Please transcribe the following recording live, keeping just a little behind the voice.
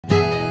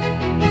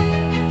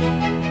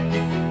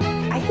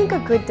think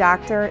a good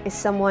doctor is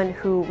someone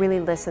who really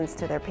listens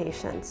to their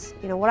patients.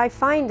 What I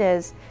find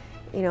is,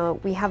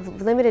 we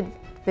have limited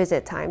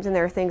visit times and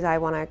there are things I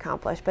want to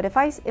accomplish, but if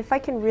I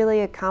can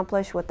really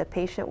accomplish what the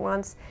patient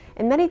wants,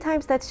 and many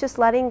times that's just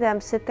letting them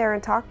sit there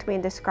and talk to me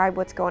and describe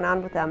what's going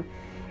on with them,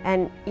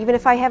 and even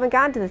if I haven't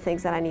gotten to the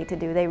things that I need to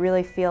do, they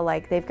really feel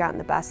like they've gotten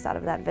the best out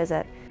of that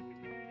visit.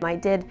 I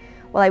did,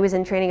 while I was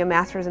in training, a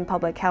master's in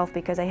public health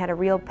because I had a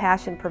real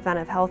passion for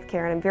preventive health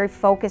care, and I'm very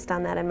focused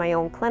on that in my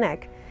own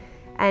clinic.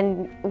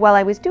 And while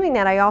I was doing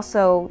that, I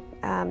also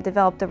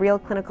developed a real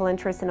clinical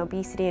interest in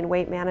obesity and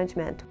weight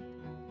management.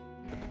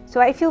 So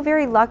I feel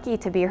very lucky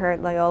to be here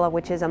at Loyola,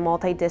 which is a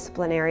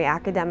multidisciplinary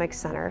academic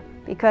center,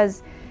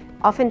 because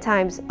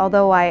oftentimes,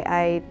 although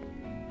I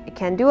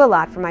can do a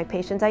lot for my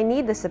patients, I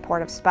need the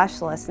support of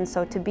specialists. And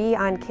so to be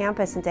on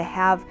campus and to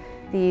have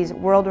these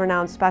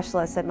world-renowned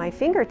specialists at my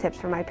fingertips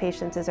for my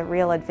patients is a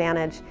real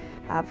advantage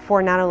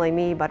for not only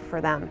me, but for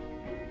them.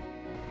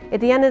 At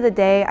the end of the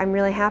day, I'm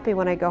really happy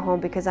when I go home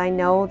because I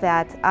know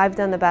that I've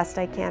done the best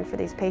I can for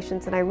these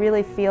patients, and I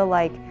really feel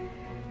like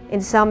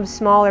in some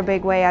small or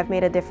big way I've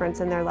made a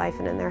difference in their life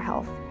and in their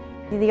health.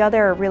 The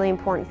other really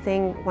important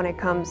thing when it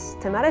comes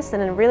to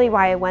medicine, and really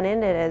why I went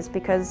into it, is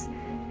because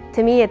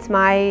to me it's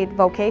my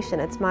vocation,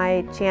 it's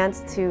my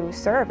chance to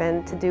serve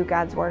and to do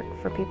God's work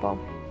for people.